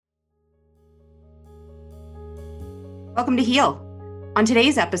Welcome to Heal. On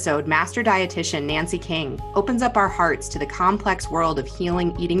today's episode, Master Dietitian Nancy King opens up our hearts to the complex world of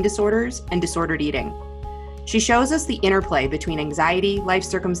healing eating disorders and disordered eating. She shows us the interplay between anxiety, life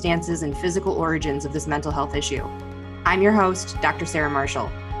circumstances, and physical origins of this mental health issue. I'm your host, Dr. Sarah Marshall.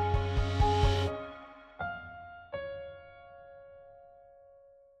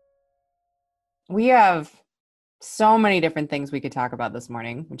 We have so many different things we could talk about this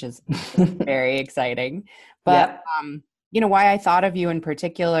morning, which is very exciting. But, why I thought of you in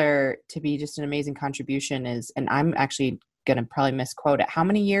particular to be just an amazing contribution is, and I'm actually going to probably misquote it. How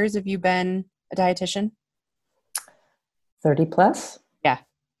many years have you been a dietitian? 30 plus. Yeah,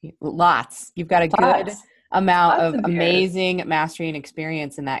 lots. You've got a good amount of amazing mastery and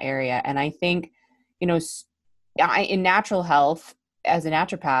experience in that area. And I think, in natural health, as a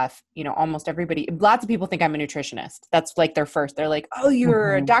naturopath, almost everybody, lots of people think I'm a nutritionist. That's like they're like, oh,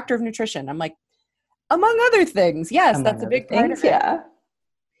 you're a doctor of nutrition. I'm like, among other things. Yes, that's a big part of it. Yeah.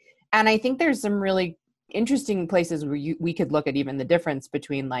 And I think there's some really interesting places where we could look at even the difference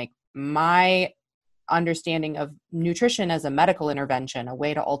between like my understanding of nutrition as a medical intervention, a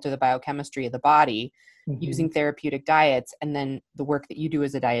way to alter the biochemistry of the body using therapeutic diets, and then the work that you do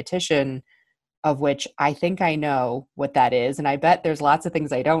as a dietitian, of which I think I know what that is. And I bet there's lots of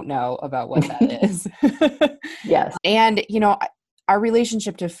things I don't know about what that is. Yes. And, our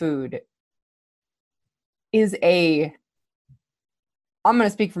relationship to food is I'm going to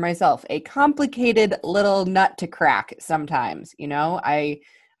speak for myself, a complicated little nut to crack sometimes. I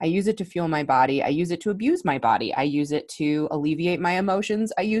use it to fuel my body. I use it to abuse my body. I use it to alleviate my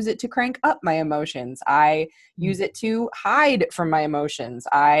emotions. I use it to crank up my emotions. I use it to hide from my emotions.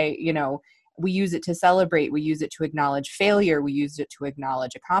 We use it to celebrate. We use it to acknowledge failure. We use it to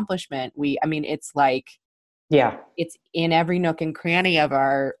acknowledge accomplishment. It's like, it's in every nook and cranny of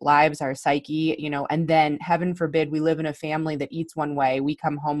our lives, our psyche, and then heaven forbid we live in a family that eats one way. We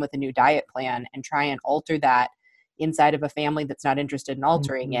come home with a new diet plan and try and alter that inside of a family that's not interested in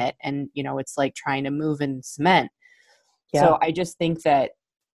altering it. And, it's like trying to move in cement. Yeah. So I just think that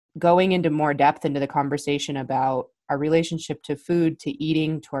going into more depth into the conversation about our relationship to food, to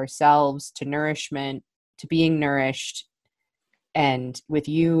eating, to ourselves, to nourishment, to being nourished, and with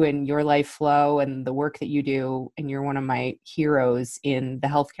you and your life flow and the work that you do, and you're one of my heroes in the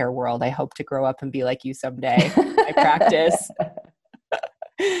healthcare world. I hope to grow up and be like you someday. I practice.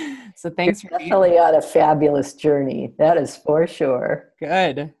 So thanks. You're definitely on a fabulous journey. That is for sure.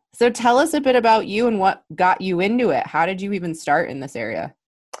 Good. So tell us a bit about you and what got you into it. How did you even start in this area?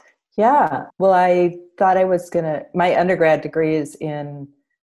 Yeah. Well, I thought my undergrad degree is in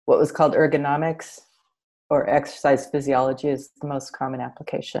what was called ergonomics, or exercise physiology is the most common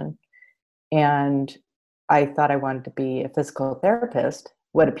application. And I thought I wanted to be a physical therapist.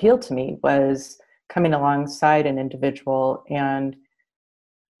 What appealed to me was coming alongside an individual and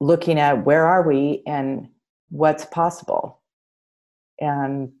looking at where are we and what's possible,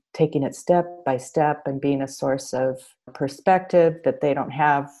 and taking it step by step and being a source of perspective that they don't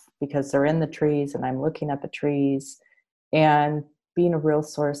have because they're in the trees and I'm looking at the trees, and being a real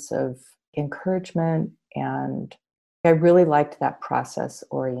source of encouragement. And I really liked that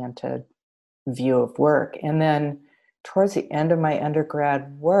process-oriented view of work. And then towards the end of my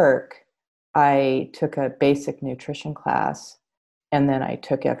undergrad work, I took a basic nutrition class, and then I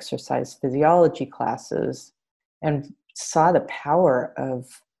took exercise physiology classes and saw the power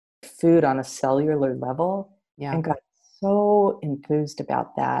of food on a cellular level, and got so enthused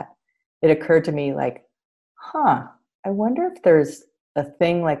about that. It occurred to me like, I wonder if there's a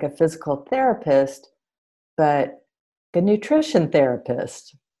thing like a physical therapist, but a nutrition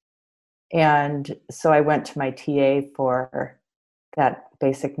therapist. And so I went to my TA for that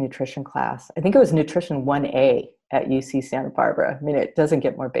basic nutrition class. I think it was Nutrition 1A at UC Santa Barbara. I mean, it doesn't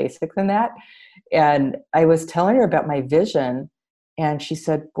get more basic than that. And I was telling her about my vision, and she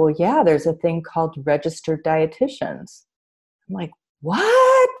said, well, yeah, there's a thing called registered dietitians. I'm like,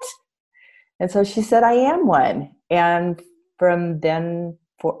 what? And so she said, I am one. And from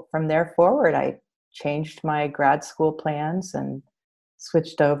there forward, I changed my grad school plans and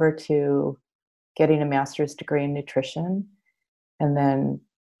switched over to getting a master's degree in nutrition. And then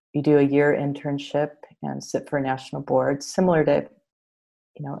you do a year internship and sit for a national board, similar to,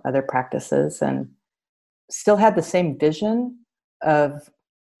 other practices, and still had the same vision of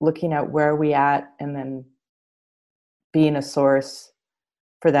looking at where are we at, and then being a source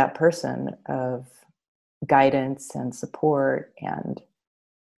for that person of guidance and support, and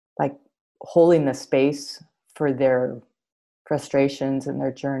like holding the space for their frustrations and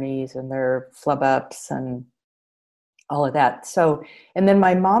their journeys and their flub ups and all of that. So, and then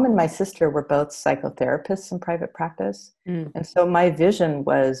my mom and my sister were both psychotherapists in private practice. Mm. And so my vision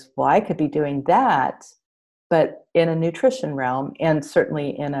was, well, I could be doing that, but in a nutrition realm and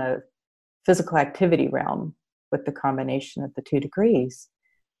certainly in a physical activity realm with the combination of the 2 degrees.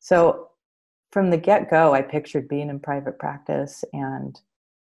 So from the get-go, I pictured being in private practice and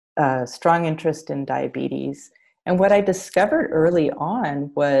a strong interest in diabetes. And what I discovered early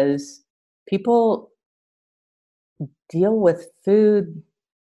on was people deal with food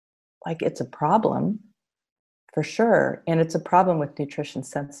like it's a problem for sure. And it's a problem with nutrition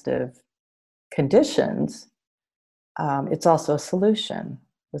sensitive conditions. It's also a solution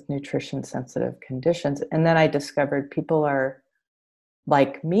with nutrition sensitive conditions. And then I discovered people are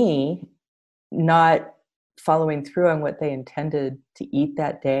like me, not following through on what they intended to eat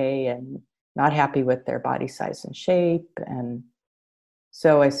that day and not happy with their body size and shape. And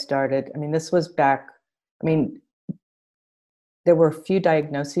so I started, I mean, this was back, I mean, there were a few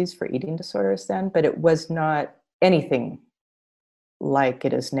diagnoses for eating disorders then, but it was not anything like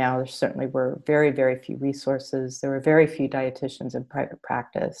it is now. There certainly were very, very few resources. There were very few dietitians in private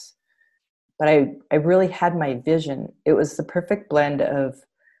practice. But I really had my vision. It was the perfect blend of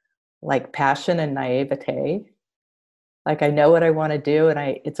like passion and naivete. Like I know what I want to do,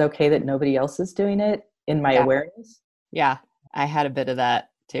 and it's okay that nobody else is doing it in my Yeah. awareness. Yeah. I had a bit of that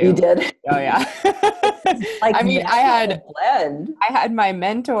too. You did? Oh yeah. Like I mean, I blend. had my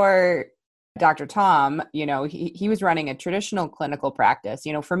mentor, Dr. Tom, you know, he was running a traditional clinical practice.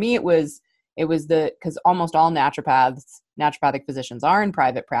 You know, for me, it was because almost all naturopathic physicians are in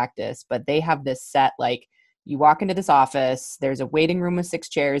private practice, but they have this set, like you walk into this office, there's a waiting room with 6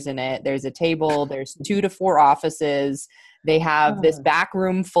 chairs in it. There's a table, there's 2 to 4 offices. They have this back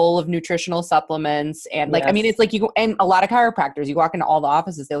room full of nutritional supplements. And like, I mean, it's like you go, and a lot of chiropractors, you walk into all the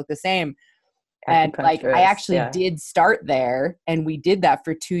offices, they look the same. And like, I actually did start there, and we did that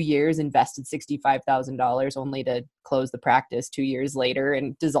for 2 years, invested $65,000 only to close the practice 2 years later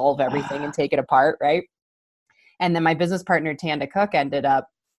and dissolve everything and take it apart. Right. And then my business partner, Tanda Cook, ended up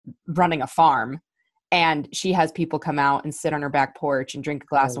running a farm, and she has people come out and sit on her back porch and drink a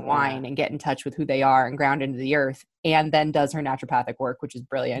glass of wine and get in touch with who they are and ground into the earth, and then does her naturopathic work, which is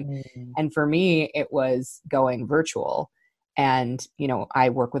brilliant. And for me, it was going virtual. And, you know, I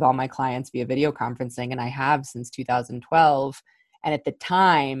work with all my clients via video conferencing, and I have since 2012. And at the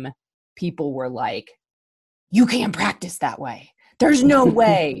time, people were like, you can't practice that way. There's no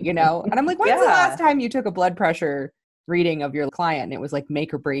way, you know? And I'm like, when's the last time you took a blood pressure reading of your client? And it was like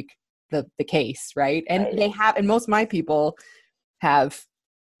make or break the case, right? And they have, and most of my people have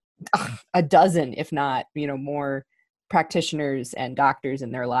a dozen, if not, you know, more practitioners and doctors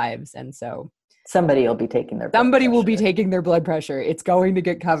in their lives. And so somebody will be taking their blood pressure. It's going to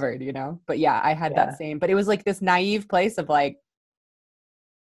get covered, you know? But yeah, I had that same, but it was like this naive place of like,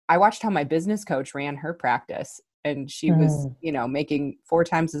 I watched how my business coach ran her practice, and she was, you know, making 4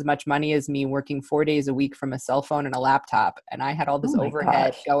 times as much money as me, working 4 days a week from a cell phone and a laptop. And I had all this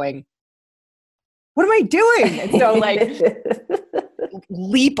overhead going, what am I doing? And so like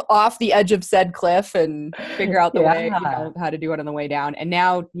leap off the edge of said cliff and figure out the way, you know, how to do it on the way down. And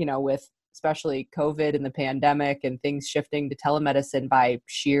now, you know, with especially COVID and the pandemic and things shifting to telemedicine by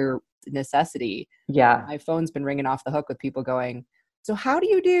sheer necessity. Yeah. My phone's been ringing off the hook with people going, so how do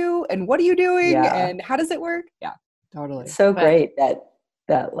you do, and what are you doing? And how does it work? Yeah, totally. So great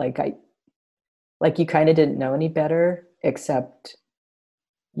that like you kind of didn't know any better, except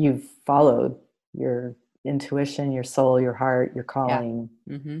you've followed your intuition, your soul, your heart, your calling.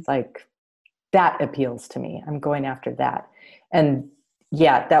 It's like, that appeals to me. I'm going after that. And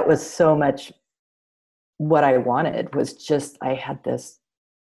yeah, that was so much what I wanted, was just, I had this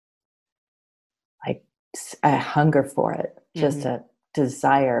like a hunger for it, just a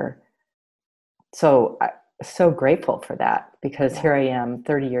desire. So so grateful for that, because here I am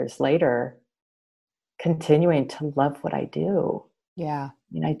 30 years later, continuing to love what I do. Yeah. I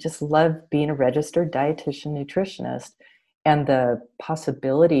mean, I just love being a registered dietitian nutritionist, and the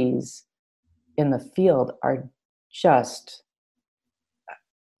possibilities in the field are just,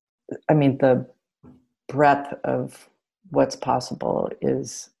 I mean, the breadth of what's possible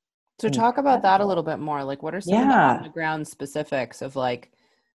is. So talk about that a little bit more. Like, what are some of the on the ground specifics of like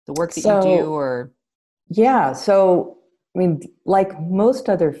the work that you do? Or so I mean, like most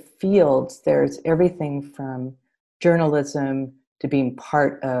other fields, there's everything from journalism to being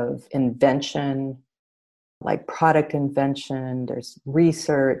part of invention, like product invention. There's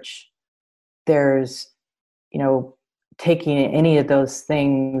research. There's, you know, taking any of those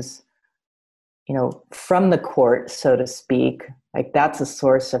things, you know, from the court, so to speak. Like that's a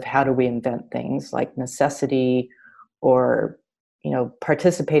source of how do we invent things, like necessity or,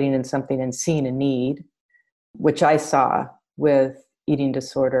 participating in something and seeing a need, which I saw with eating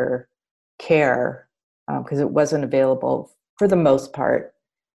disorder care, because it wasn't available for the most part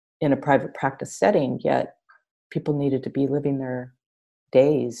in a private practice setting, yet people needed to be living their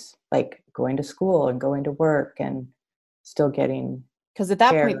days, like going to school and going to work and still getting because at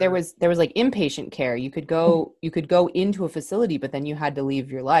that care. point there was like inpatient care. You could go into a facility, but then you had to leave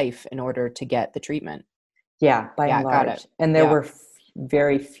your life in order to get the treatment. Yeah, by and large. Got it. And there were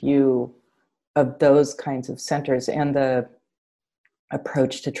very few of those kinds of centers, and the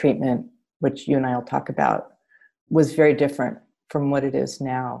approach to treatment, which you and I will talk about, was very different from what it is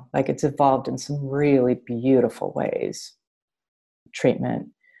now. Like, it's evolved in some really beautiful ways. Treatment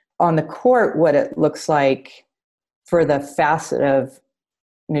on the court, what it looks like for the facet of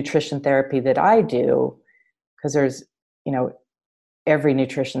nutrition therapy that I do, because there's, every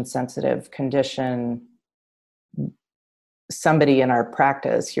nutrition sensitive condition, somebody in our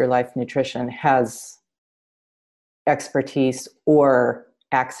practice, Your Life Nutrition, has expertise or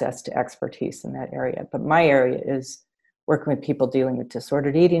access to expertise in that area. But my area is working with people dealing with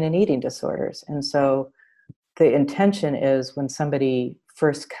disordered eating and eating disorders. And so the intention is, when somebody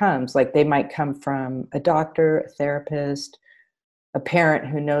first comes, like they might come from a doctor, a therapist, a parent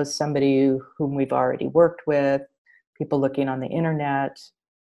who knows somebody whom we've already worked with, people looking on the internet,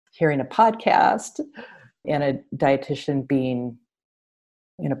 hearing a podcast, and a dietitian being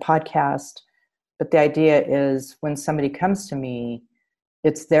in a podcast. But the idea is, when somebody comes to me,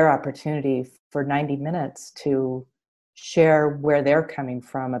 it's their opportunity for 90 minutes to share where they're coming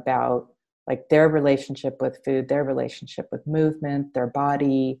from about, like, their relationship with food, their relationship with movement, their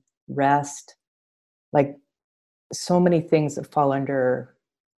body, rest, like so many things that fall under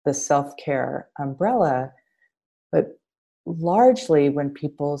the self-care umbrella. But largely, when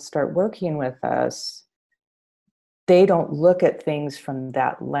people start working with us, they don't look at things from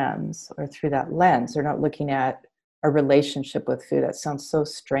that lens or through that lens. They're not looking at a relationship with food. That sounds so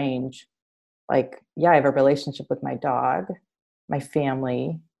strange. Like, yeah, I have a relationship with my dog, my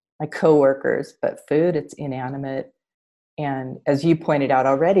family, my coworkers, but food, it's inanimate. And as you pointed out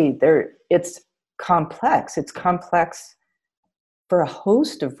already, it's complex. It's complex for a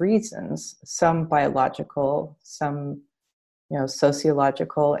host of reasons, some biological, some,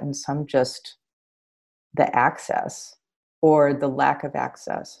 sociological, and some just the access or the lack of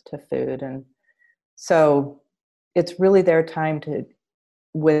access to food. And so it's really their time to,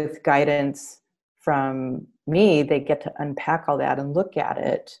 with guidance from me, they get to unpack all that and look at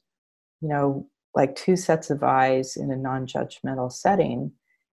it, like two sets of eyes in a non-judgmental setting,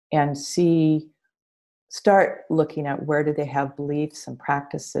 and start looking at where do they have beliefs and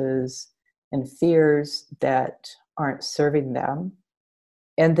practices and fears that aren't serving them.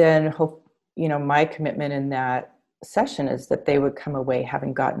 And then my commitment in that session is that they would come away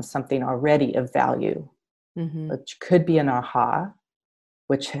having gotten something already of value, which could be an aha,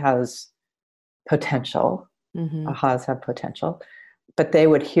 which has potential. Ahas have potential. But they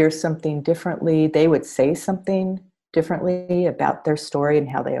would hear something differently. They would say something differently about their story and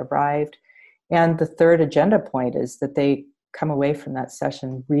how they arrived. And the third agenda point is that they come away from that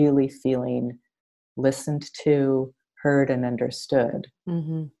session really feeling listened to, heard, and understood.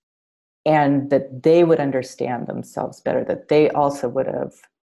 And that they would understand themselves better, that they also would have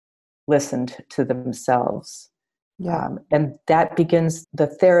listened to themselves. And that begins the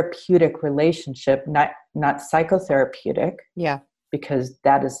therapeutic relationship, not psychotherapeutic. Because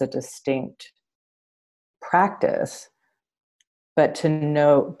that is a distinct practice. But in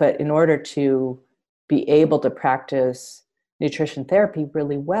order to be able to practice nutrition therapy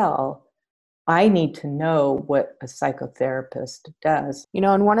really well, I need to know what a psychotherapist does.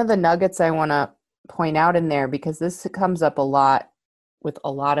 And one of the nuggets I want to point out in there, because this comes up a lot with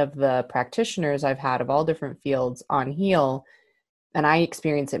a lot of the practitioners I've had of all different fields on Heal, and I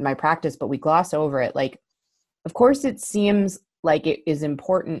experience it in my practice, but we gloss over it. Like, of course, it seems like it is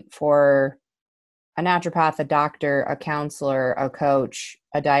important for a naturopath, a doctor, a counselor, a coach,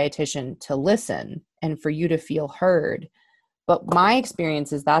 a dietitian to listen and for you to feel heard. But my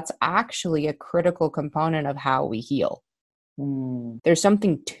experience is that's actually a critical component of how we heal. There's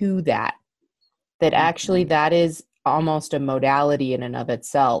something to that actually that is almost a modality in and of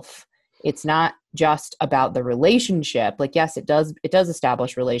itself. It's not just about the relationship. Like, yes, it does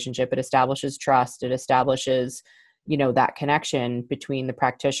establish relationship. It establishes trust. It establishes, that connection between the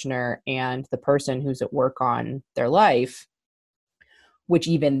practitioner and the person who's at work on their life, which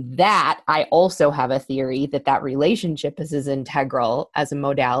even that, I also have a theory that relationship is as integral as a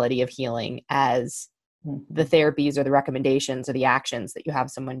modality of healing as the therapies or the recommendations or the actions that you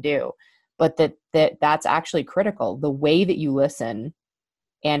have someone do. but that's actually critical. The way that you listen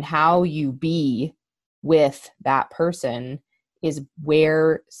and how you be with that person is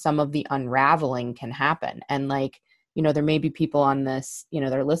where some of the unraveling can happen. And like, there may be people on this,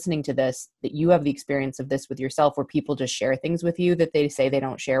 they're listening to this, that you have the experience of this with yourself, where people just share things with you that they say they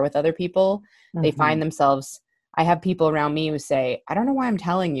don't share with other people. Mm-hmm. They find themselves, I have people around me who say, I don't know why I'm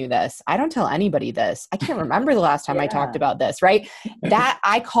telling you this. I don't tell anybody this. I can't remember the last time I talked about this, right? That,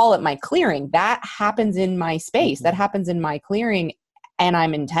 I call it my clearing. That happens in my space. Mm-hmm. That happens in my clearing. And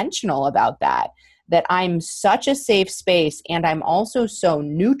I'm intentional about that I'm such a safe space. And I'm also so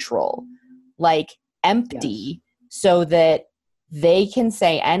neutral, like empty, yes, so that they can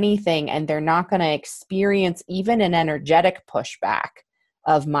say anything and they're not going to experience even an energetic pushback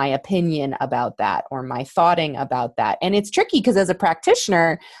of my opinion about that or my thoughting about that. And it's tricky because as a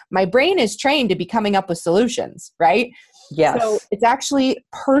practitioner, my brain is trained to be coming up with solutions, right? Yes. So it's actually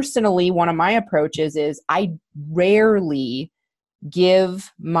personally, one of my approaches is I rarely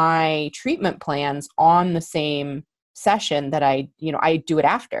give my treatment plans on the same session that I do it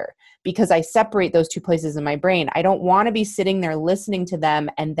after, because I separate those two places in my brain. I don't want to be sitting there listening to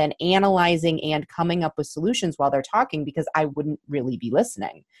them and then analyzing and coming up with solutions while they're talking, because I wouldn't really be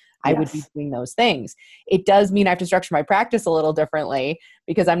listening. I would be doing those things. It does mean I have to structure my practice a little differently,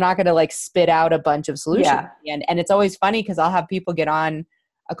 because I'm not going to like spit out a bunch of solutions. Yeah. And it's always funny because I'll have people get on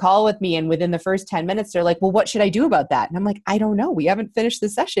a call with me and within the first 10 minutes, they're like, well, what should I do about that? And I'm like, I don't know. We haven't finished the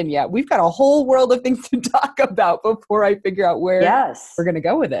session yet. We've got a whole world of things to talk about before I figure out where we're going to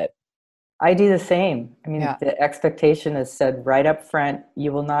go with it. I do the same. I mean, the expectation is said right up front,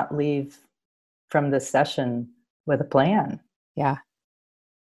 you will not leave from this session with a plan. Yeah.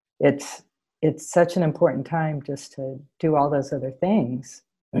 It's such an important time just to do all those other things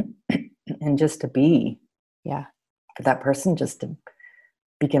and just to be. Yeah. For that person just to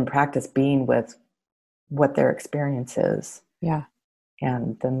begin practice being with what their experience is. Yeah.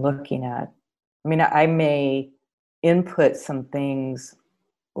 And then looking at, I may input some things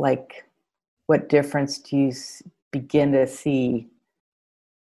like, what difference do you begin to see,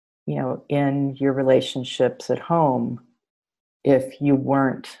 in your relationships at home if you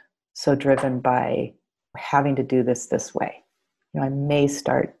weren't so driven by having to do this way? I may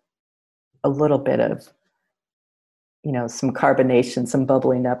start a little bit of, some carbonation, some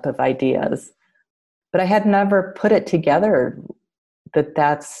bubbling up of ideas. But I had never put it together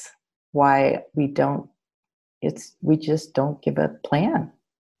that's why we just don't give a plan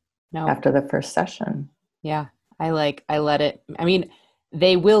after the first session. Yeah. I let it,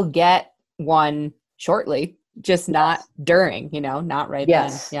 they will get one shortly, just not during, not right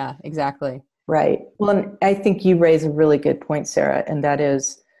then. Yeah, exactly. Right. Well, and I think you raise a really good point, Sarah, and that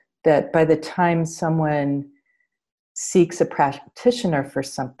is that by the time someone seeks a practitioner for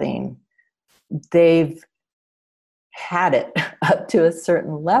something, they've had it up to a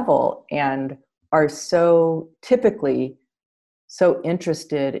certain level and are typically so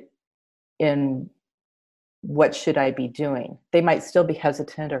interested in what should I be doing. They might still be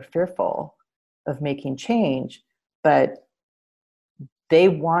hesitant or fearful of making change, but they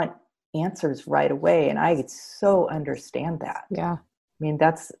want answers right away. And I so understand that. Yeah.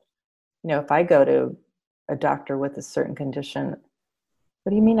 That's, if I go to a doctor with a certain condition, what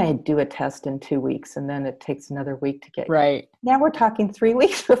do you mean I do a test in 2 weeks and then it takes another week to get right? Now we're talking 3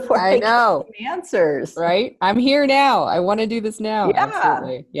 weeks before I know get answers. Right? I'm here now. I want to do this now. Yeah.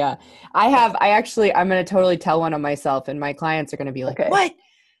 Absolutely. Yeah. I'm going to totally tell one of myself, and my clients are going to be like, what?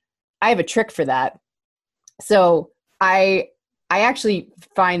 I have a trick for that. So I actually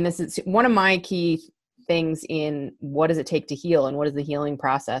find this is one of my key things in what does it take to heal and what does the healing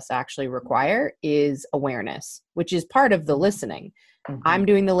process actually require is awareness, which is part of the listening. Mm-hmm. I'm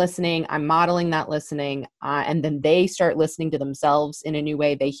doing the listening, I'm modeling that listening, and then they start listening to themselves in a new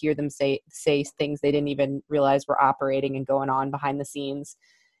way. They hear them say things they didn't even realize were operating and going on behind the scenes.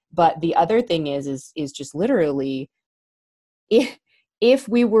 But the other thing is just literally, if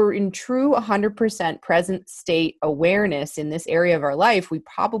we were in true 100% present state awareness in this area of our life, we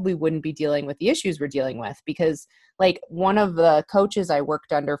probably wouldn't be dealing with the issues we're dealing with. Because like one of the coaches I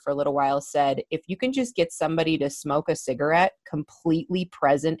worked under for a little while said, if you can just get somebody to smoke a cigarette completely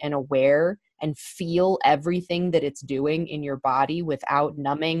present and aware and feel everything that it's doing in your body without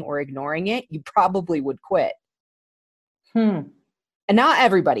numbing or ignoring it, you probably would quit. And not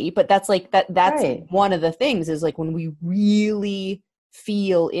everybody, but that's right. One of the things is like when we really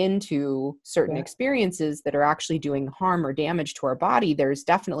feel into certain experiences that are actually doing harm or damage to our body, there's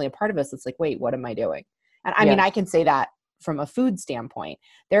definitely a part of us that's like, wait, what am I doing? And I mean, I can say that from a food standpoint.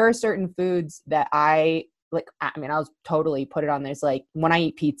 There are certain foods that I like, I'll totally put it on this. Like when I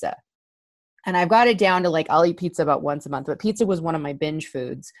eat pizza, And I've got it down to like, I'll eat pizza about once a month, but pizza was one of my binge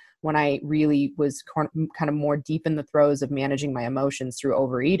foods when I really was kind of more deep in the throes of managing my emotions through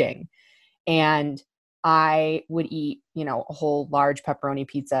overeating. And I would eat, a whole large pepperoni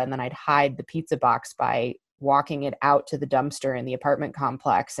pizza, and then I'd hide the pizza box by walking it out to the dumpster in the apartment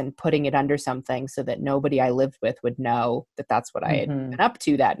complex and putting it under something so that nobody I lived with would know that that's what I had Mm-hmm. been up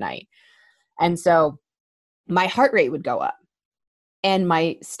to that night. And so my heart rate would go up and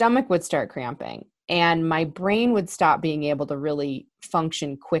my stomach would start cramping and my brain would stop being able to really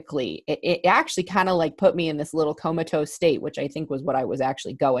function quickly. It actually kind of like put me in this little comatose state, which I think was what I was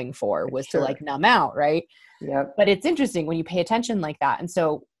actually going for, was to Sure. like numb out, right? Yep. But it's interesting when you pay attention like that. And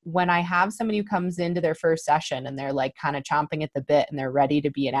so when I have somebody who comes into their first session and they're like kind of chomping at the bit and they're ready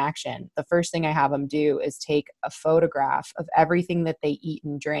to be in action, the first thing I have them do is take a photograph of everything that they eat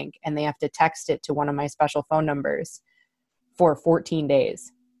and drink, and they have to text it to one of my special phone numbers for 14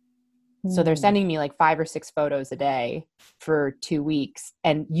 days. So they're sending me like 5 or 6 photos a day for 2 weeks.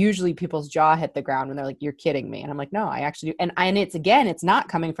 And usually people's jaw hit the ground when they're like, you're kidding me. And I'm like, no, I actually do. And it's, again, it's not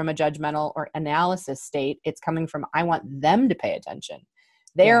coming from a judgmental or analysis state. It's coming from, I want them to pay attention,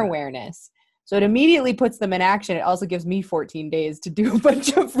 their awareness. So it immediately puts them in action. It also gives me 14 days to do a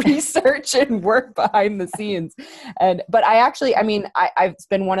bunch of research and work behind the scenes. But it's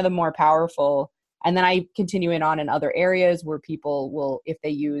been one of the more powerful. And then I continue it on in other areas where people will, if they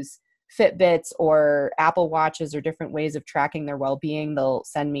use Fitbits or Apple Watches or different ways of tracking their well-being, they'll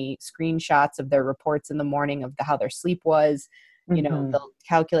send me screenshots of their reports in the morning of how their sleep was. They'll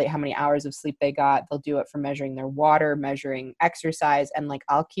calculate how many hours of sleep they got. They'll do it for measuring their water, measuring exercise. And like,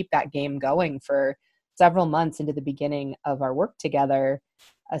 I'll keep that game going for several months into the beginning of our work together,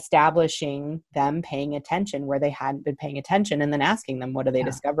 establishing them paying attention where they hadn't been paying attention, and then asking them, what do they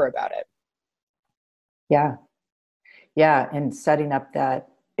discover about it? Yeah. Yeah. And setting up that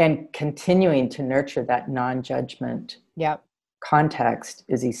and continuing to nurture that non-judgment context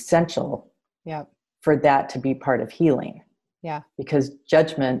is essential for that to be part of healing. Yeah. Because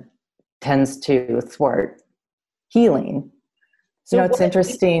judgment tends to thwart healing. So it's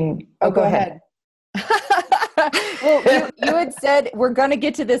interesting. Go ahead. Well, you had said we're going to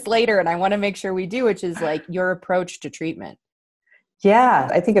get to this later, and I want to make sure we do, which is like your approach to treatment. Yeah.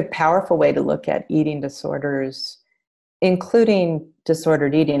 I think a powerful way to look at eating disorders, including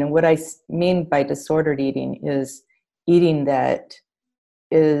disordered eating. And what I mean by disordered eating is eating that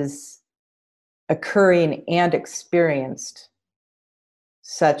is occurring and experienced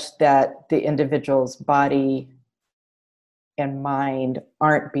such that the individual's body and mind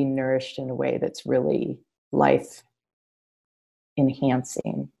aren't being nourished in a way that's really life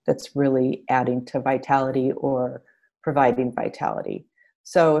enhancing, that's really adding to vitality or providing vitality.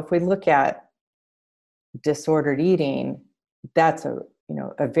 So if we look at disordered eating, that's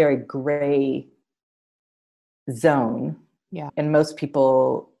a very gray zone. Yeah. And most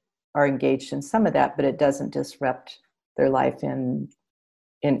people are engaged in some of that, but it doesn't disrupt their life in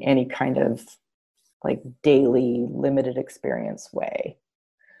any kind of like daily limited experience way.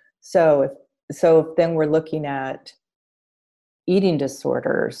 So if then we're looking at eating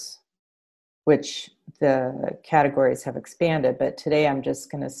disorders, which the categories have expanded, but today I'm just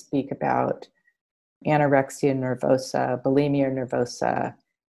going to speak about anorexia nervosa, bulimia nervosa,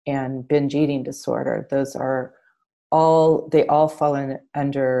 and binge eating disorder. Those are they all fall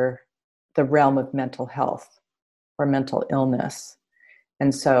under the realm of mental health or mental illness.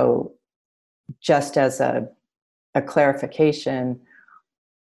 And so just as a clarification,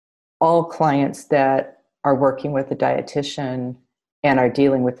 all clients that are working with a dietitian and are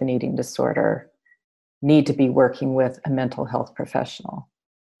dealing with an eating disorder need to be working with a mental health professional,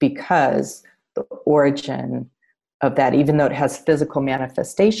 because the origin of that, even though it has physical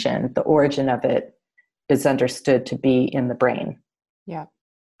manifestation, the origin of it is understood to be in the brain. Yeah.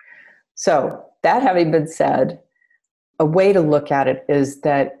 So that having been said, a way to look at it is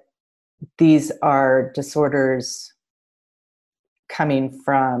that these are disorders coming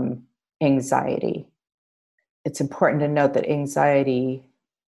from anxiety. It's important to note that anxiety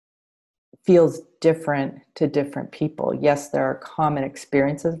feels different to different people. Yes, there are common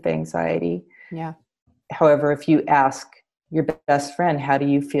experiences of anxiety. Yeah. However, if you ask your best friend, how do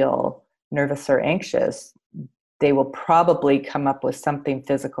you feel nervous or anxious, they will probably come up with something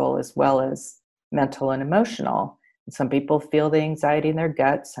physical as well as mental and emotional. And some people feel the anxiety in their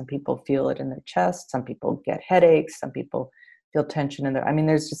gut. Some people feel it in their chest. Some people get headaches. Some people feel tension in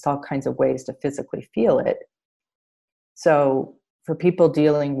there's just all kinds of ways to physically feel it. So for people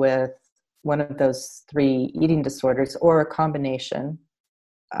dealing with one of those 3 eating disorders or a combination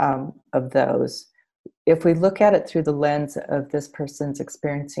of those, if we look at it through the lens of this person's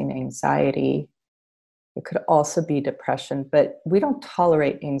experiencing anxiety, it could also be depression, but we don't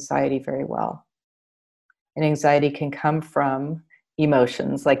tolerate anxiety very well. And anxiety can come from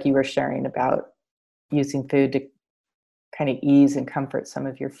emotions, like you were sharing about using food to kind of ease and comfort some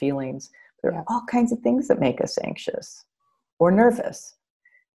of your feelings. There are all kinds of things that make us anxious or nervous.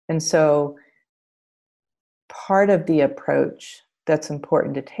 And so part of the approach that's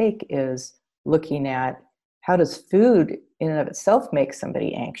important to take is looking at how does food in and of itself make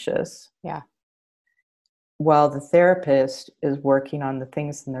somebody anxious? Yeah. While the therapist is working on the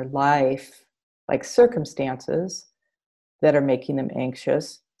things in their life, like circumstances that are making them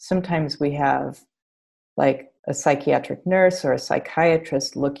anxious. Sometimes we have like a psychiatric nurse or a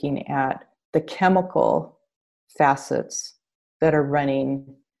psychiatrist looking at the chemical facets that are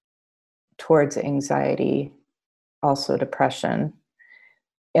running towards anxiety, also depression.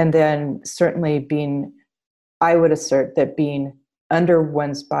 And then certainly I would assert that being under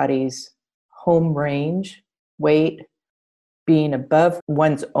one's body's home range, weight, being above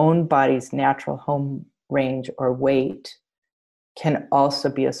one's own body's natural home range or weight can also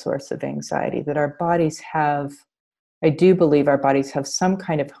be a source of anxiety. That our bodies have, I do believe our bodies have some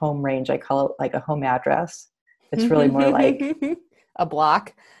kind of home range. I call it like a home address. It's really more like a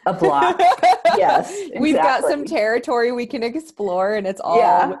block. A block. Yes. Exactly. We've got some territory we can explore and it's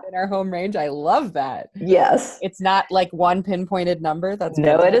all within our home range. I love that. Yes. It's not like one pinpointed number. That's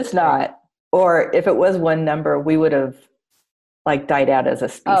no, it is not. Or if it was one number, we would have like died out as a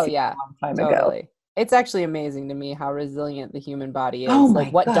species a long time ago. It's actually amazing to me how resilient the human body is. Oh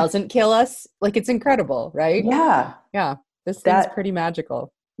like what doesn't kill us, like it's incredible, right? Yeah. Yeah. This thing's pretty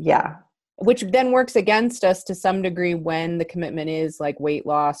magical. Yeah. Which then works against us to some degree when the commitment is like weight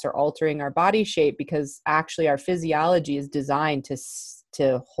loss or altering our body shape, because actually our physiology is designed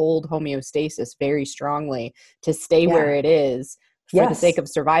to hold homeostasis very strongly, to stay where it is for the sake of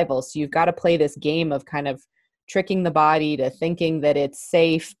survival. So you've got to play this game of kind of tricking the body to thinking that it's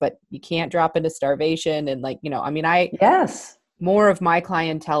safe, but you can't drop into starvation. And like, I mean, more of my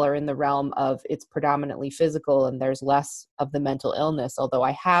clientele are in the realm of it's predominantly physical and there's less of the mental illness. Although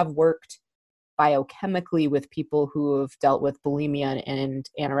I have worked biochemically with people who have dealt with bulimia and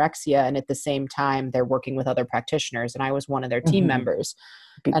anorexia. And at the same time, they're working with other practitioners. And I was one of their team members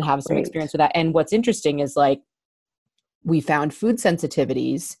and have some experience with that. And what's interesting is like, we found food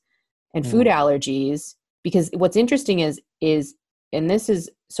sensitivities and food allergies, because what's interesting is, and this is,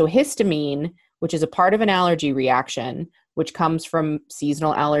 so histamine, which is a part of an allergy reaction, which comes from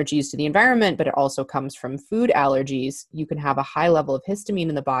seasonal allergies to the environment, but it also comes from food allergies. You can have a high level of histamine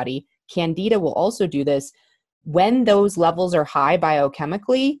in the body. Candida will also do this. When those levels are high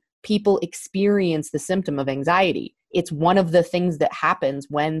biochemically, people experience the symptom of anxiety. It's one of the things that happens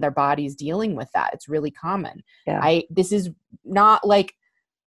when their body's dealing with that. It's really common. Yeah. This is not like,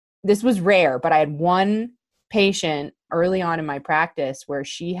 this was rare, but I had one patient early on in my practice where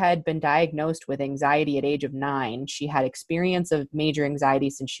she had been diagnosed with anxiety at age of 9. She had experience of major anxiety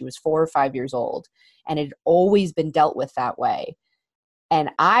since she was 4 or 5 years old, and it had always been dealt with that way. And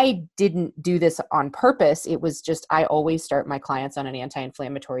I didn't do this on purpose. It was just, I always start my clients on an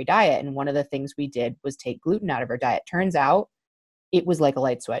anti-inflammatory diet. And one of the things we did was take gluten out of her diet. Turns out it was like a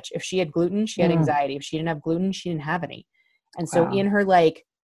light switch. If she had gluten, she had anxiety. If she didn't have gluten, she didn't have any. And so in her like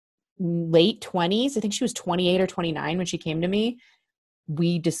late 20s, I think she was 28 or 29 when she came to me,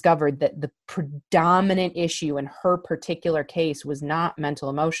 we discovered that the predominant issue in her particular case was not mental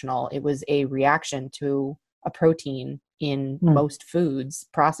emotional. It was a reaction to a protein in most foods,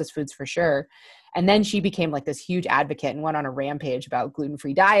 processed foods for sure. And then she became like this huge advocate and went on a rampage about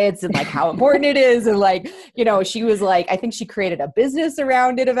gluten-free diets and like how important it is. And like, she was like, I think she created a business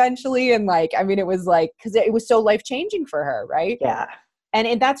around it eventually. And like, I mean, it was like, cause it was so life-changing for her. Right. Yeah.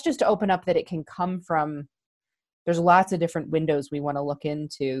 And that's just to open up that it can come from, there's lots of different windows we want to look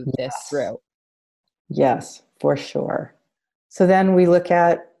into this through. Yes, for sure. So then we look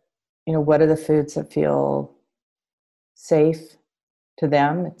at, what are the foods that feel safe to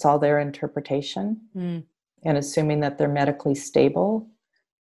them? It's all their interpretation. And assuming that they're medically stable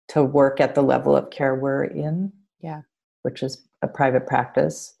to work at the level of care we're in, which is a private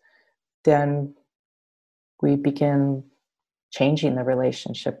practice, then we begin changing the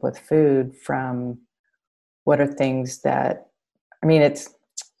relationship with food from what are things that,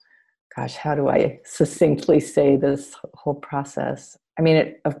 how do I succinctly say this whole process?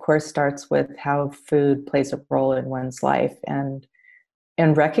 It of course starts with how food plays a role in one's life and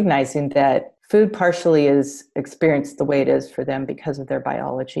recognizing that food partially is experienced the way it is for them because of their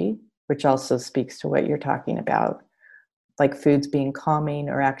biology, which also speaks to what you're talking about. like foods being calming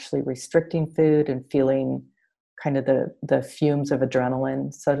or actually restricting food and feeling kind of the fumes of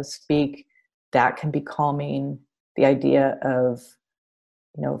adrenaline, so to speak, that can be calming. The idea of,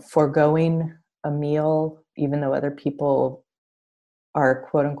 foregoing a meal, even though other people are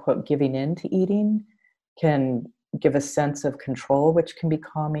quote unquote giving in to eating, can give a sense of control, which can be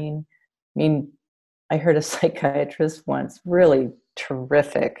calming. I mean, I heard a psychiatrist once, really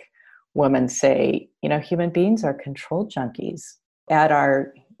terrific woman, say, human beings are control junkies. At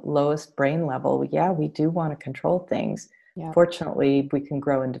our lowest brain level, yeah, we do want to control things. Yeah. Fortunately, we can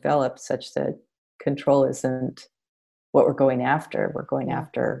grow and develop such that control isn't what we're going after. We're going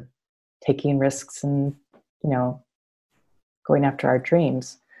after taking risks and, going after our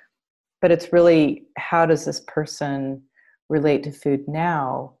dreams. But it's really, how does this person relate to food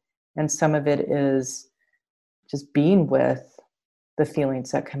now? And some of it is just being with the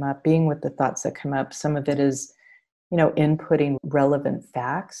feelings that come up, being with the thoughts that come up. Some of it is, inputting relevant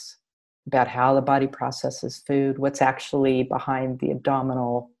facts about how the body processes food, what's actually behind the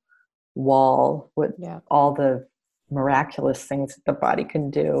abdominal wall, what all the miraculous things that the body can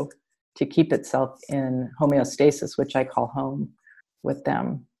do to keep itself in homeostasis, which I call home with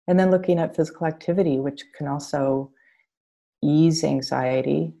them. And then looking at physical activity, which can also ease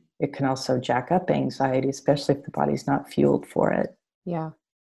anxiety. It can also jack up anxiety, especially if the body's not fueled for it. Yeah.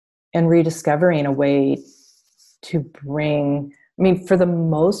 And rediscovering a way to bring, for the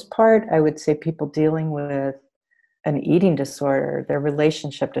most part, I would say people dealing with an eating disorder, their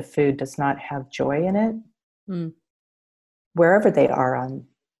relationship to food does not have joy in it. Mm. Wherever they are on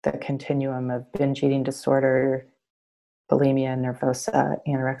the continuum of binge eating disorder, bulimia nervosa,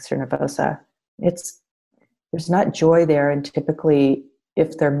 anorexia nervosa, there's not joy there. And typically,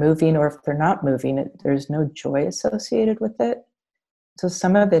 if they're moving or if they're not moving, there's no joy associated with it. So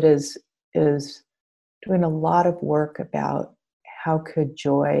some of it is doing a lot of work about how could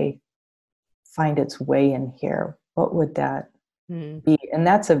joy find its way in here? What would that be? And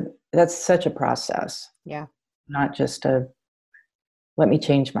that's such a process. Yeah. Not just let me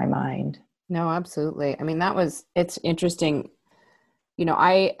change my mind. No, absolutely. It's interesting.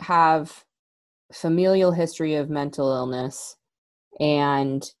 I have familial history of mental illness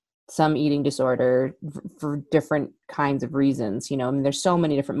and some eating disorder for different kinds of reasons. There's so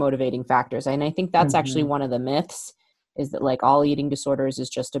many different motivating factors. And I think that's actually one of the myths, is that like all eating disorders is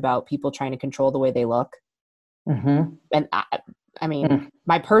just about people trying to control the way they look. Mm-hmm. And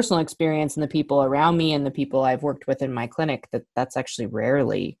my personal experience and the people around me and the people I've worked with in my clinic, that's actually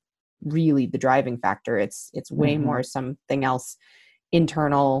rarely really the driving factor. It's way more something else,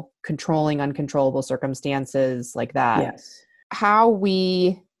 internal, controlling uncontrollable circumstances like that. Yes. How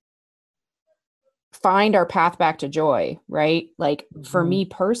we find our path back to joy, right? Like for me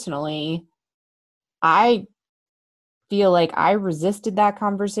personally, I feel like I resisted that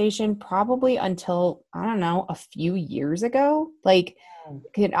conversation probably until, I don't know, a few years ago. Like,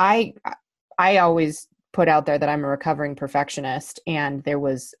 I always put out there that I'm a recovering perfectionist, and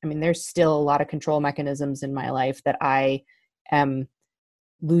there's still a lot of control mechanisms in my life that I am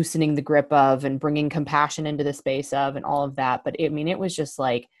loosening the grip of and bringing compassion into the space of and all of that. But it was just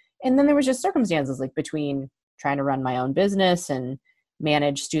like, and then there was just circumstances like between trying to run my own business and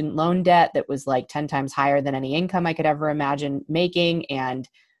manage student loan debt that was like 10 times higher than any income I could ever imagine making, and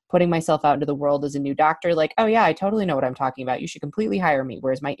putting myself out into the world as a new doctor, like, oh yeah, I totally know what I'm talking about. You should completely hire me.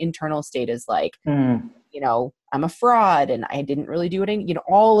 Whereas my internal state is like, I'm a fraud and I didn't really do it.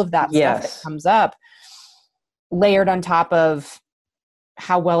 All of that stuff that comes up layered on top of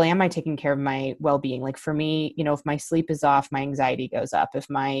how well am I taking care of my well-being? Like for me, if my sleep is off, my anxiety goes up. If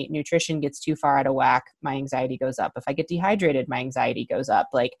my nutrition gets too far out of whack, my anxiety goes up. If I get dehydrated, my anxiety goes up.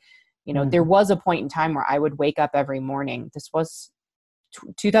 Like, there was a point in time where I would wake up every morning. This was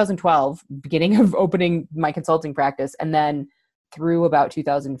 2012, beginning of opening my consulting practice. And then through about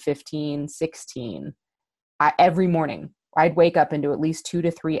 2015, 16, every morning I'd wake up into at least 2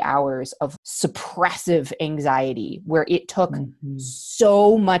 to 3 hours of suppressive anxiety where it took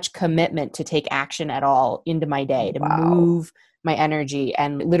so much commitment to take action at all into my day, to move my energy,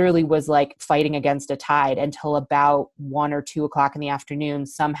 and literally was like fighting against a tide until about 1 or 2 o'clock in the afternoon.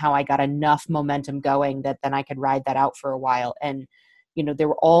 Somehow I got enough momentum going that then I could ride that out for a while. And, there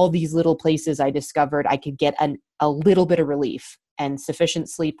were all these little places I discovered I could get a little bit of relief, and sufficient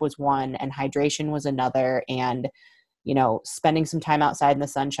sleep was one, and hydration was another. And spending some time outside in the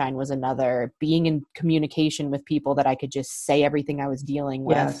sunshine was another. Being in communication with people that I could just say everything I was dealing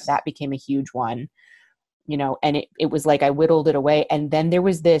with, that became a huge one, and it was like I whittled it away. And then there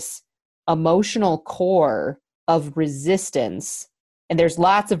was this emotional core of resistance. And there's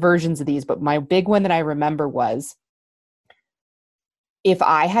lots of versions of these, but my big one that I remember was if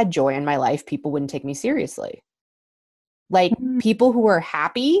I had joy in my life, people wouldn't take me seriously. Like Mm. people who are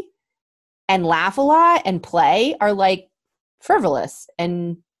happy and laugh a lot and play are like frivolous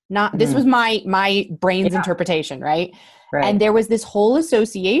and not, this was my brain's interpretation, right? And Right. there was this whole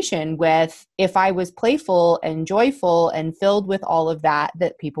association with if I was playful and joyful and filled with all of that,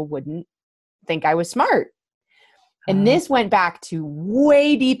 that people wouldn't think I was smart. And this went back to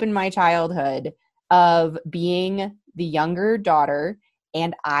way deep in my childhood of being the younger daughter,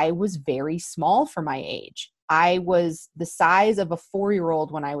 and I was very small for my age. I was the size of a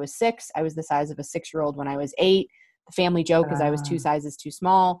 4-year-old when I was 6. I was the size of a 6-year-old when I was 8. The family joke is I was 2 sizes too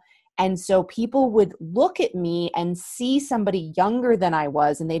small. And so people would look at me and see somebody younger than I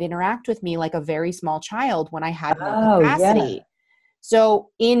was, and they'd interact with me like a very small child when I had no capacity. Yeah. So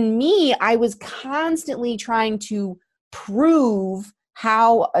in me, I was constantly trying to prove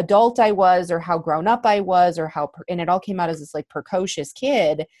how adult I was or how grown up I was or how, and it all came out as this like precocious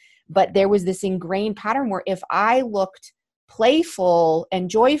kid. But there was this ingrained pattern where if I looked playful and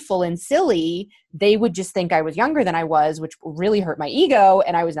joyful and silly, they would just think I was younger than I was, which really hurt my ego.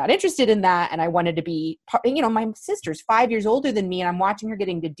 And I was not interested in that. And I wanted to be, my sister's 5 years older than me, and I'm watching her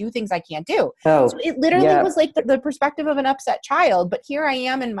getting to do things I can't do. So it literally was like the perspective of an upset child. But here I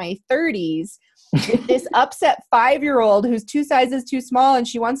am in my 30s with this upset 5-year-old who's 2 sizes too small, and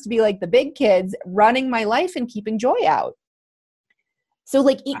she wants to be like the big kids, running my life and keeping joy out. So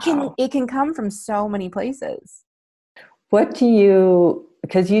like it can come from so many places. What do you,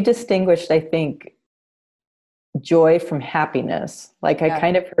 because you distinguished, I think, joy from happiness. Like I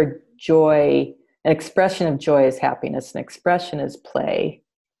kind of heard joy, an expression of joy is happiness, an expression is play,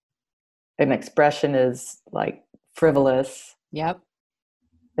 an expression is like frivolous. Yep.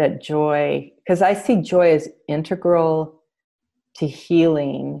 That joy, because I see joy as integral to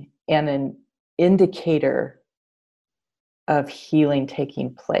healing and an indicator of healing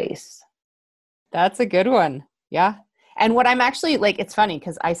taking place. That's a good one. Yeah. And what I'm actually like, it's funny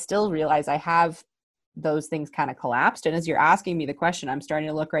because I still realize I have those things kind of collapsed. And as you're asking me the question, I'm starting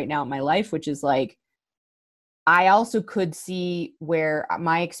to look right now at my life, which is like, I also could see where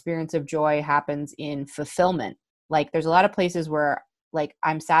my experience of joy happens in fulfillment. Like there's a lot of places where like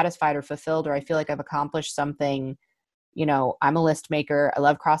I'm satisfied or fulfilled, or I feel like I've accomplished something. I'm a list maker. I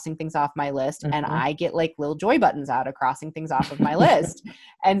love crossing things off my list, and I get like little joy buttons out of crossing things off of my list.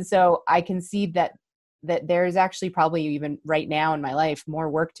 And so I can see that there's actually probably even right now in my life more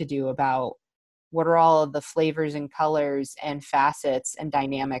work to do about what are all of the flavors and colors and facets and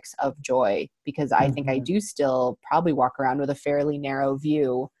dynamics of joy, because I think I do still probably walk around with a fairly narrow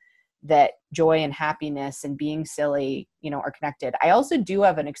view that joy and happiness and being silly, are connected. I also do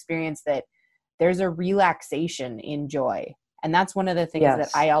have an experience that there's a relaxation in joy. And that's one of the things that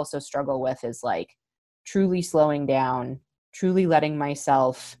I also struggle with is like truly slowing down, truly letting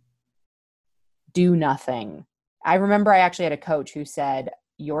myself do nothing. I remember I actually had a coach who said,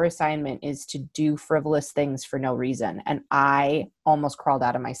 your assignment is to do frivolous things for no reason. And I almost crawled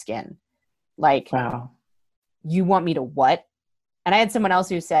out of my skin. Like, wow, you want me to what? And I had someone else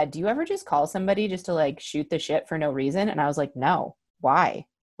who said, do you ever just call somebody just to like shoot the shit for no reason? And I was like, no, why?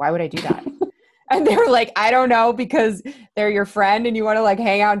 Why would I do that? And they were like, I don't know, because they're your friend and you want to like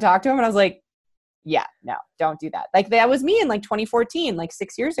hang out and talk to them. And I was like, yeah, no, don't do that. Like that was me in like 2014, like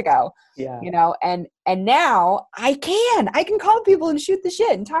 6 years ago, and now I can call people and shoot the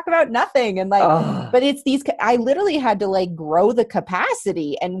shit and talk about nothing. And like, but it's I literally had to like grow the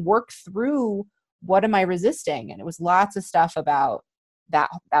capacity and work through what am I resisting? And it was lots of stuff about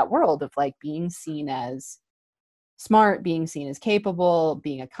that world of like being seen as smart, being seen as capable,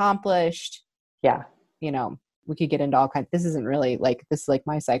 being accomplished. Yeah. We could get into all kinds. This isn't really like, this is like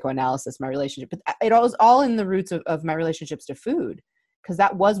my psychoanalysis, my relationship, but it was all in the roots of my relationships to food. Cause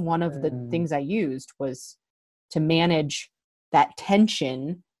that was one of the things I used was to manage that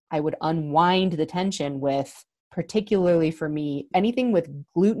tension. I would unwind the tension with, particularly for me, anything with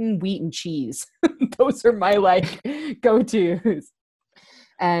gluten, wheat, and cheese. Those are my like go-tos.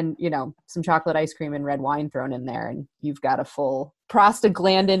 And, some chocolate ice cream and red wine thrown in there. And you've got a full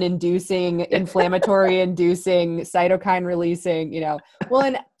prostaglandin inducing, inflammatory inducing, cytokine releasing, well,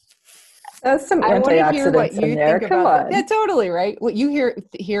 and there's some antioxidants in there. Come on. Yeah, totally. Right. What you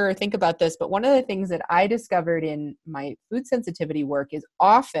hear or think about this. But one of the things that I discovered in my food sensitivity work is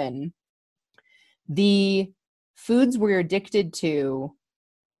often the foods we're addicted to,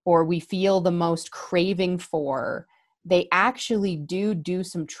 or we feel the most craving for, they actually do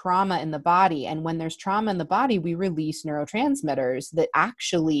some trauma in the body. And when there's trauma in the body, we release neurotransmitters that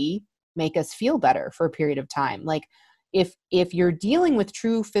actually make us feel better for a period of time. Like if you're dealing with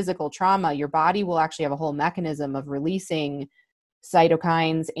true physical trauma, your body will actually have a whole mechanism of releasing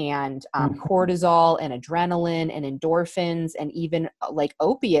cytokines and cortisol and adrenaline and endorphins and even like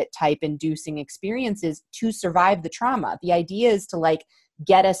opiate type inducing experiences to survive the trauma. The idea is to like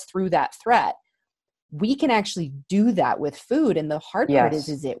get us through that threat. We can actually do that with food. And the hard part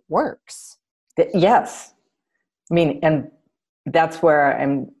is it works. Yes. I mean, and that's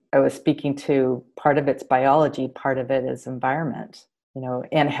where I was speaking to part of it's biology, part of it is environment, you know,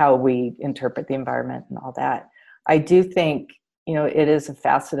 and how we interpret the environment and all that. I do think, you know, it is a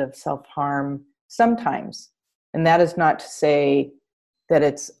facet of self-harm sometimes. And that is not to say that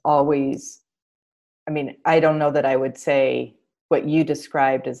it's always, I mean, I don't know that I would say what you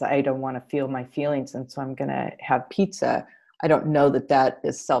described as I don't want to feel my feelings, and so I'm going to have pizza. I don't know that that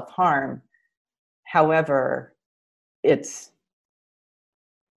is self-harm. However, it's,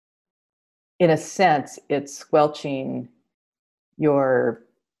 in a sense, it's squelching your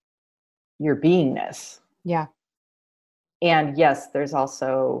beingness. Yeah. And yes, there's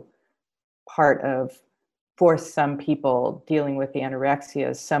also part of, for some people dealing with the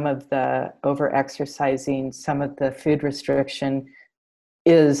anorexia, some of the over-exercising, some of the food restriction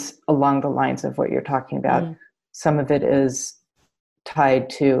is along the lines of what you're talking about. Some of it is tied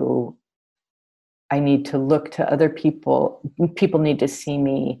to, I need to look to other people. People need to see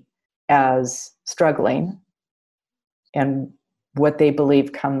me as struggling, and what they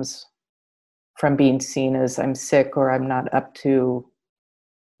believe comes from being seen as I'm sick or I'm not up to,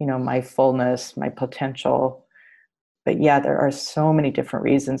 you know, my fullness, my potential. But yeah, there are so many different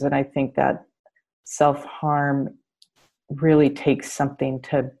reasons. And I think that self-harm really takes something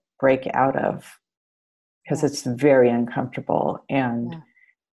to break out of, because it's very uncomfortable, and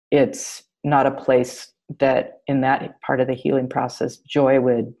it's not a place that in that part of the healing process, joy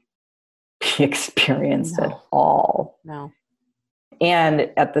would be experienced at all. No. And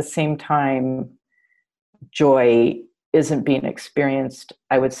at the same time, joy isn't being experienced,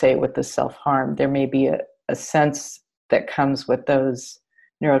 I would say, with the self-harm. There may be a sense that comes with those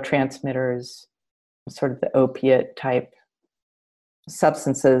neurotransmitters, sort of the opiate type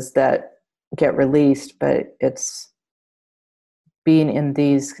substances that get released, but it's being in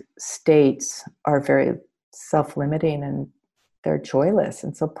these states are very self-limiting and they're joyless.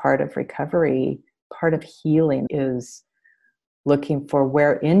 And so part of recovery, part of healing is looking for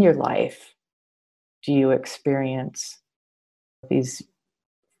where in your life do you experience these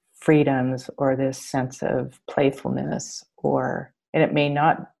freedoms or this sense of playfulness, or, and it may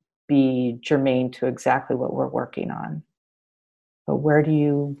not be germane to exactly what we're working on, but where do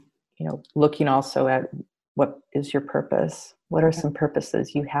you know, looking also at what is your purpose? What are some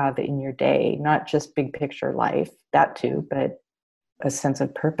purposes you have in your day? Not just big picture life, that too, but a sense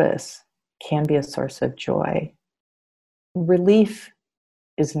of purpose can be a source of joy. Relief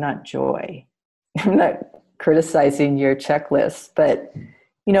is not joy. I'm not criticizing your checklist, but,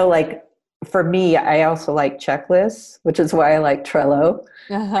 you know, like for me, I also like checklists, which is why I like Trello,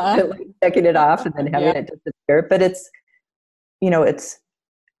 like checking it off and then having it disappear. But it's, you know, it's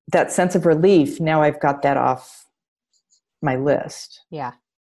that sense of relief. Now I've got that off my list. Yeah.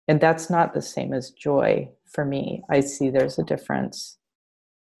 And that's not the same as joy for me. I see there's a difference.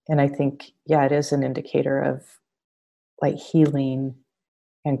 And I think, yeah, it is an indicator of like healing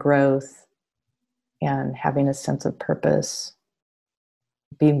and growth and having a sense of purpose,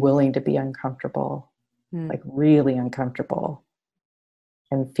 being willing to be uncomfortable, like really uncomfortable,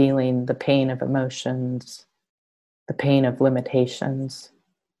 and feeling the pain of emotions, the pain of limitations,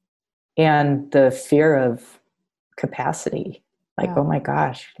 and the fear of capacity. Like, oh my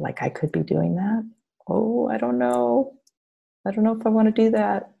gosh, like I could be doing that. Oh, I don't know. I don't know if I want to do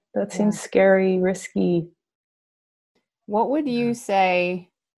that. That seems scary, risky. What would you say,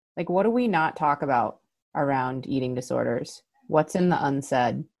 like, what do we not talk about around eating disorders? What's in the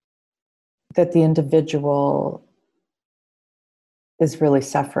unsaid? That the individual is really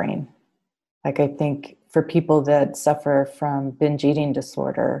suffering. Like, I think for people that suffer from binge eating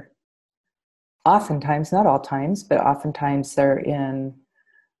disorder, oftentimes, not all times, but oftentimes they're in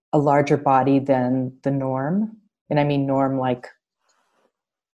a larger body than the norm. And I mean norm like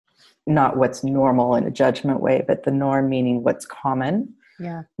not what's normal in a judgment way, but the norm meaning what's common,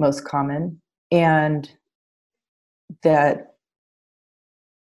 most common. And that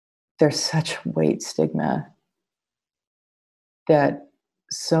there's such weight stigma that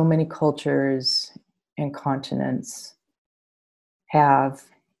so many cultures and continents have.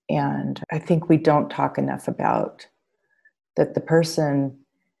 And I think we don't talk enough about that the person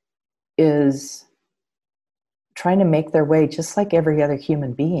is trying to make their way just like every other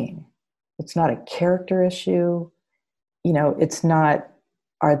human being. It's not a character issue. You know, it's not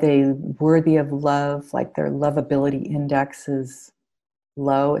Are they worthy of love? Like their lovability index is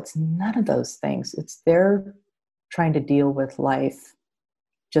low. It's none of those things. It's they're trying to deal with life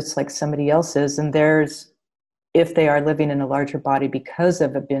just like somebody else is. And if they are living in a larger body because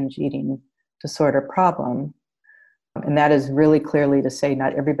of a binge eating disorder problem, and that is really clearly to say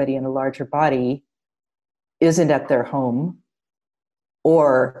not everybody in a larger body isn't at their home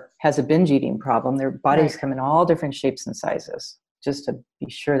or has a binge eating problem. Their bodies come in all different shapes and sizes, just to be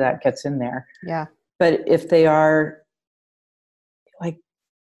sure that gets in there. Yeah. But if they are like,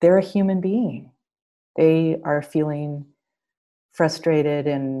 they're a human being, they are feeling frustrated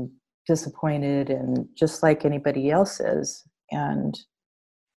and disappointed and just like anybody else is, and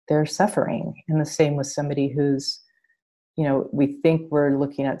they're suffering. And the same with somebody who's, we think we're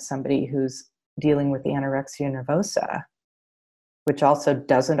looking at somebody who's dealing with anorexia nervosa, which also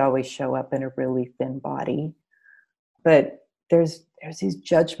doesn't always show up in a really thin body. But there's these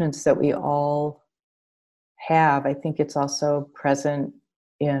judgments that we all have. I think it's also present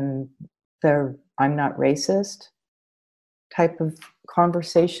in the I'm not racist type of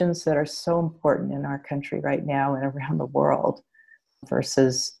conversations that are so important in our country right now and around the world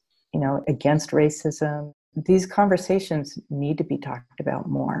versus, against racism. These conversations need to be talked about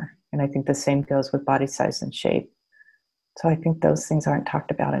more. And I think the same goes with body size and shape. So I think those things aren't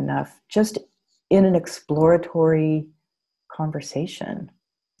talked about enough, just in an exploratory conversation.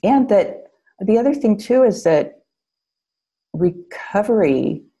 And that the other thing too is that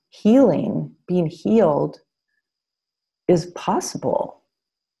recovery, healing, being healed is possible.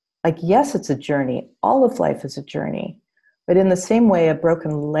 Like, yes, it's a journey. All of life is a journey. But in the same way, a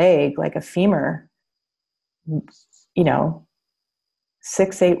broken leg, like a femur,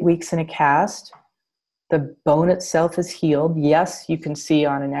 6-8 weeks in a cast, the bone itself is healed. Yes, you can see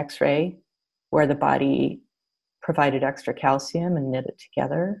on an x-ray where the body provided extra calcium and knit it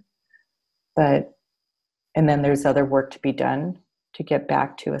together. And then there's other work to be done to get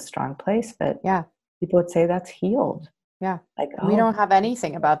back to a strong place. But yeah, people would say that's healed. Yeah. Like, we don't have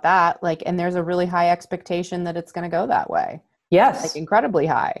anything about that. And there's a really high expectation that it's going to go that way. Yes. Incredibly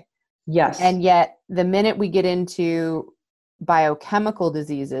high. Yes. And yet the minute we get into biochemical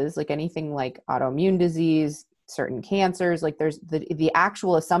diseases, like anything like autoimmune disease, certain cancers, like there's the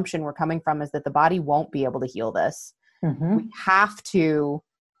actual assumption we're coming from is that the body won't be able to heal this. Mm-hmm. We have to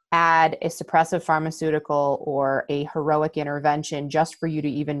add a suppressive pharmaceutical or a heroic intervention just for you to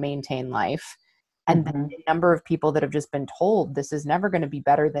even maintain life. And the number of people that have just been told this is never going to be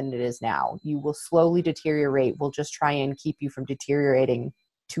better than it is now. You will slowly deteriorate. We'll just try and keep you from deteriorating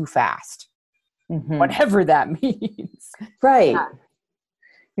too fast. Whatever that means. Right.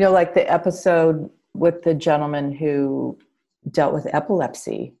 Like the episode with the gentleman who dealt with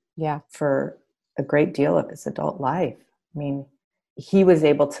epilepsy for a great deal of his adult life. I mean, he was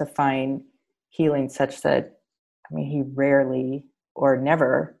able to find healing such that, he rarely or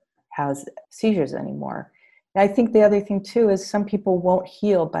never has seizures anymore. And I think the other thing too is some people won't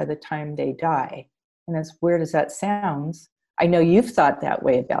heal by the time they die. And as weird as that sounds, I know you've thought that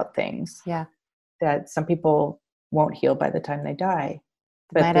way about things. Yeah. That some people won't heal by the time they die.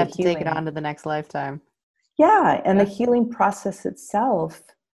 But might have to take it on to the next lifetime. Yeah. And the healing process itself,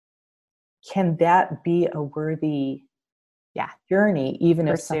 can that be a worthy journey, even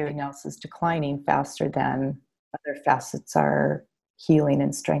if something else is declining faster than other facets are healing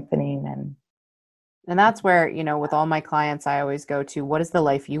and strengthening? And that's where, with all my clients, I always go to, what is the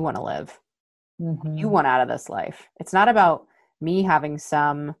life you want to live? What do you want out of this life? It's not about me having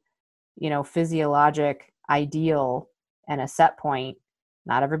some, physiologic ideal and a set point.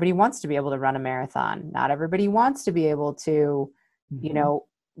 Not everybody wants to be able to run a marathon. Not everybody wants to be able to,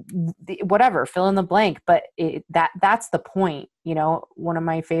 whatever, fill in the blank. But that's the point. One of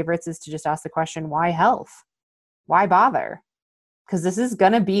my favorites is to just ask the question, why health? Why bother? Because this is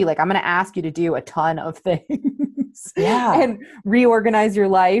going to be I'm going to ask you to do a ton of things and reorganize your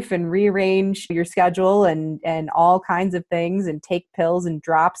life and rearrange your schedule and all kinds of things and take pills and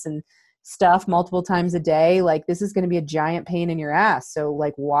drops and stuff multiple times a day. This is going to be a giant pain in your ass. So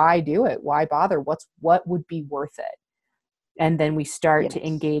why do it? Why bother? What would be worth it? And then we start to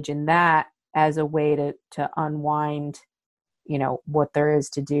engage in that as a way to unwind, what there is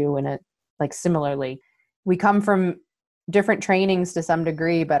to do. And similarly, we come from different trainings to some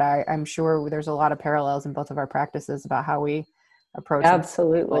degree, but I'm sure there's a lot of parallels in both of our practices about how we approach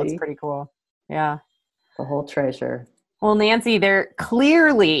Absolutely. It's pretty cool. Yeah. The whole treasure. Well, Nancy, there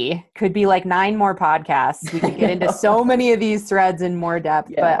clearly could be 9 more podcasts. We could get into so many of these threads in more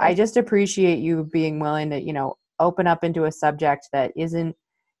depth, but I just appreciate you being willing to, open up into a subject that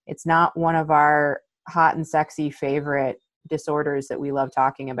it's not one of our hot and sexy favorite disorders that we love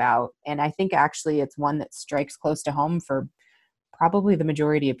talking about. And I think actually it's one that strikes close to home for probably the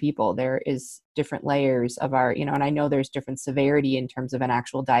majority of people. There is different layers of our, and I know there's different severity in terms of an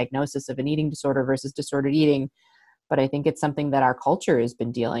actual diagnosis of an eating disorder versus disordered eating. But I think it's something that our culture has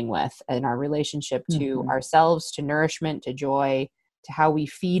been dealing with in our relationship to ourselves, to nourishment, to joy, to how we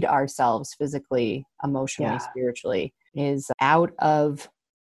feed ourselves physically, emotionally, spiritually, is out of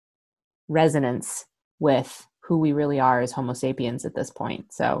resonance with who we really are as Homo sapiens at this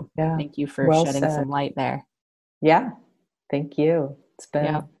point. So thank you for shedding some light there. Yeah. Thank you. It's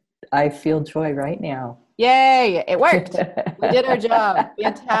been, I feel joy right now. Yay. It worked. We did our job.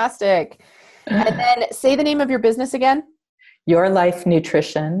 Fantastic. And then say the name of your business again. Your Life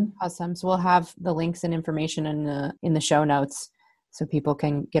Nutrition. Awesome. So we'll have the links and information in the show notes so people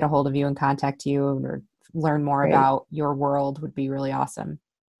can get a hold of you and contact you or learn more about your world. Would be really awesome.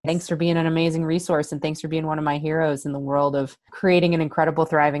 Thanks for being an amazing resource, and thanks for being one of my heroes in the world of creating an incredible,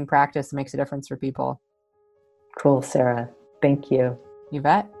 thriving practice that makes a difference for people. Cool, Sarah. Thank you. You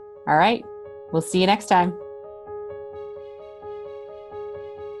bet. All right. We'll see you next time.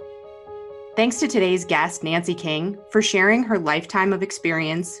 Thanks to today's guest, Nancy King, for sharing her lifetime of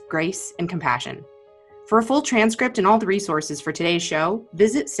experience, grace, and compassion. For a full transcript and all the resources for today's show,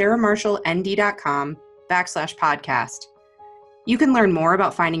 visit sarahmarshallnd.com/podcast. You can learn more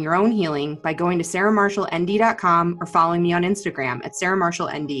about finding your own healing by going to sarahmarshallnd.com or following me on Instagram at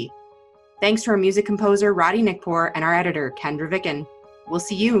sarahmarshallnd. Thanks to our music composer, Roddy Nickpour, and our editor, Kendra Vicken. We'll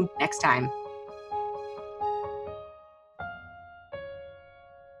see you next time.